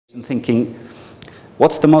and thinking,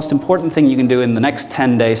 what's the most important thing you can do in the next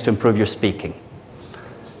 10 days to improve your speaking?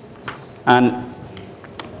 And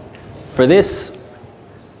for this,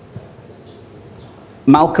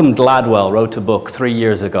 Malcolm Gladwell wrote a book 3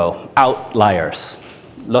 years ago, Outliers,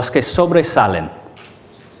 Los que sobresalen.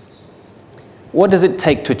 What does it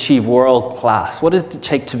take to achieve world class? What does it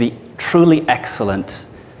take to be truly excellent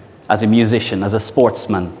as a musician, as a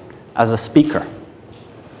sportsman, as a speaker?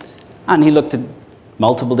 And he looked at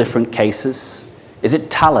multiple different cases. Is it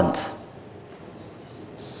talent?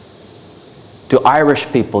 Do Irish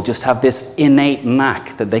people just have this innate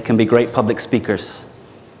knack that they can be great public speakers?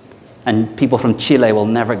 And people from Chile will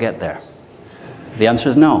never get there? The answer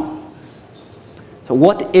is no. So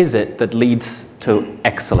what is it that leads to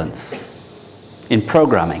excellence in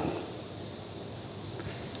programming?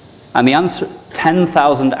 And the answer,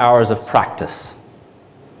 10,000 hours of practice.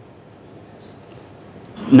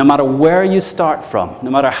 No matter where you start from, no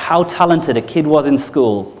matter how talented a kid was in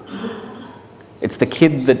school, it's the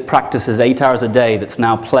kid that practices 8 hours a day that's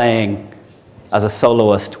now playing as a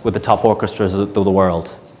soloist with the top orchestras of the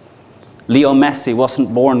world. Leo Messi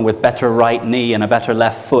wasn't born with better right knee and a better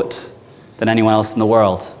left foot than anyone else in the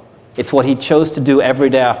world. It's what he chose to do every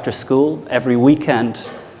day after school, every weekend,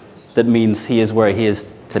 that means he is where he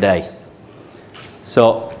is today.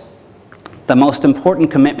 So the most important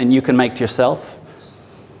commitment you can make to yourself,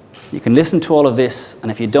 you can listen to all of this, and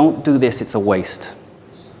if you don't do this, it's a waste.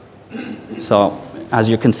 So as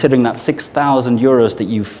you're considering that 6,000 euros that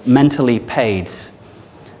you've mentally paid,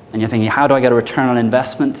 and you're thinking, how do I get a return on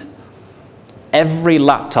investment? Every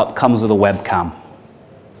laptop comes with a webcam.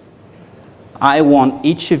 I want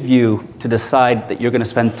each of you to decide that you're going to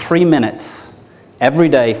spend 3 minutes every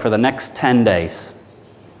day for the next 10 days.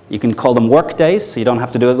 You can call them work days, so you don't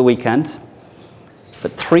have to do it the weekend.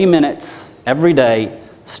 But 3 minutes every day,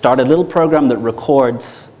 start a little program that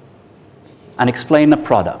records and explain the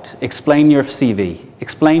product, explain your CV,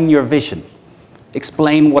 explain your vision,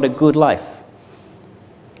 explain what a good life.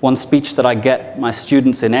 One speech that I get my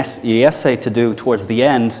students in IESE to do towards the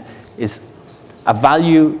end is a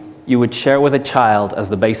value you would share with a child as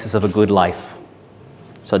the basis of a good life.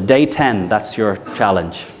 So day 10, that's your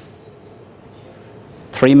challenge.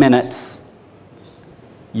 3 minutes,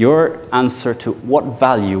 your answer to what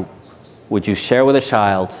value would you share with a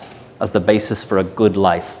child as the basis for a good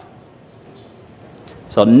life?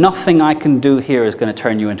 So nothing I can do here is going to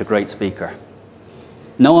turn you into a great speaker.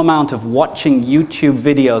 No amount of watching YouTube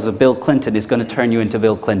videos of Bill Clinton is going to turn you into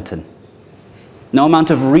Bill Clinton. No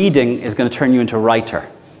amount of reading is going to turn you into a writer.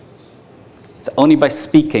 It's only by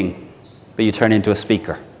speaking that you turn into a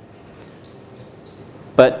speaker.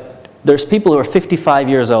 But there's people who are 55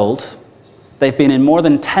 years old. They've been in more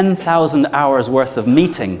than 10,000 hours worth of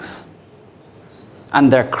meetings,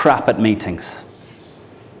 and they're crap at meetings.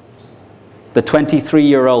 The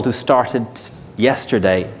 23-year-old who started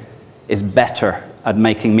yesterday is better at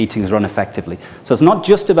making meetings run effectively. So it's not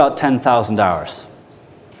just about 10,000 hours.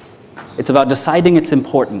 It's about deciding it's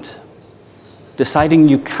important, deciding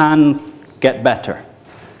you can get better.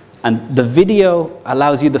 And the video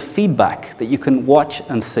allows you the feedback that you can watch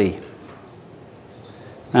and see.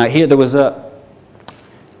 Now here there was a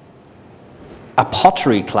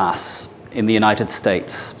pottery class in the United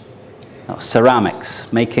States,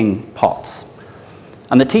 ceramics, making pots.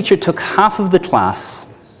 And the teacher took half of the class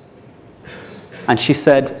and she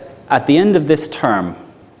said, at the end of this term,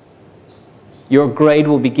 your grade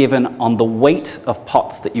will be given on the weight of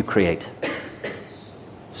pots that you create.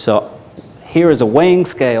 So here is a weighing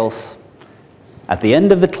scales. At the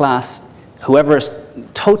end of the class, whoever's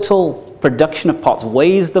total production of pots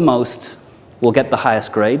weighs the most will get the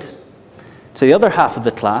highest grade. To the other half of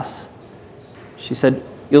the class, she said,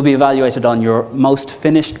 you'll be evaluated on your most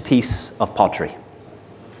finished piece of pottery.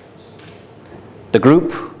 The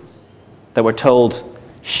group that were told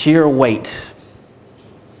sheer weight,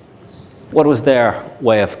 what was their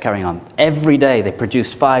way of carrying on? Every day they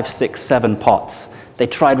produced 5, 6, 7 pots. They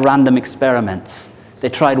tried random experiments. They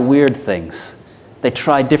tried weird things. They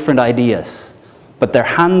tried different ideas. But their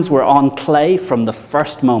hands were on clay from the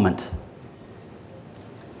first moment.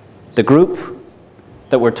 The group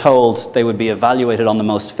that were told they would be evaluated on the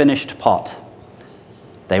most finished pot,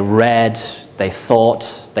 they read, they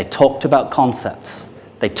thought, they talked about concepts.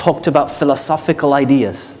 They talked about philosophical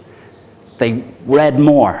ideas. They read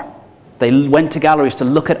more. They went to galleries to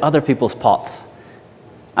look at other people's pots.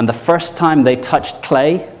 And the first time they touched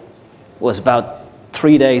clay was about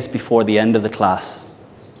 3 days before the end of the class.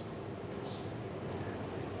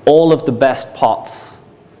 All of the best pots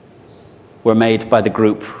were made by the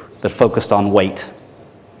group that focused on weight.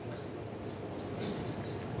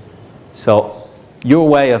 So Your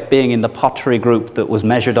way of being in the pottery group that was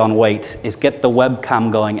measured on weight is get the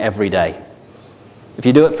webcam going every day. If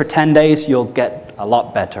you do it for 10 days, you'll get a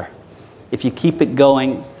lot better. If you keep it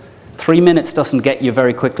going, 3 minutes doesn't get you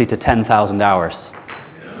very quickly to 10,000 hours.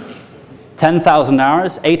 10,000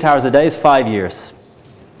 hours, 8 hours a day is 5 years.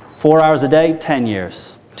 4 hours a day, 10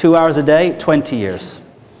 years. 2 hours a day, 20 years.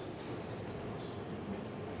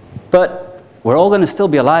 But we're all going to still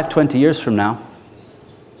be alive 20 years from now.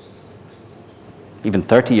 Even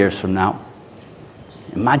 30 years from now.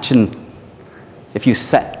 Imagine if you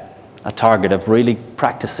set a target of really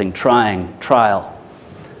practicing, trying, trial.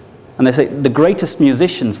 And they say the greatest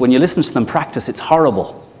musicians, when you listen to them practice, it's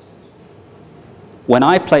horrible. When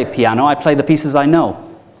I play piano, I play the pieces I know.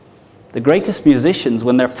 The greatest musicians,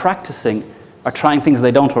 when they're practicing, are trying things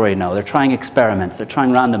they don't already know. They're trying experiments. They're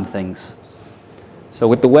trying random things. So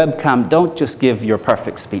with the webcam, don't just give your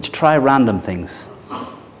perfect speech. Try random things.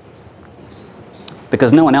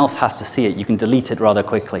 Because no one else has to see it. You can delete it rather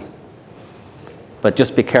quickly. But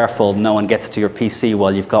just be careful no one gets to your PC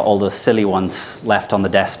while you've got all the silly ones left on the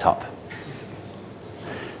desktop.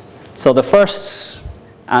 So the first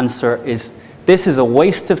answer is, this is a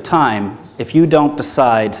waste of time if you don't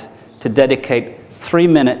decide to dedicate 3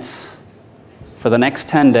 minutes for the next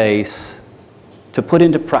 10 days to put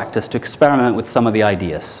into practice, to experiment with some of the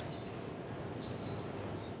ideas.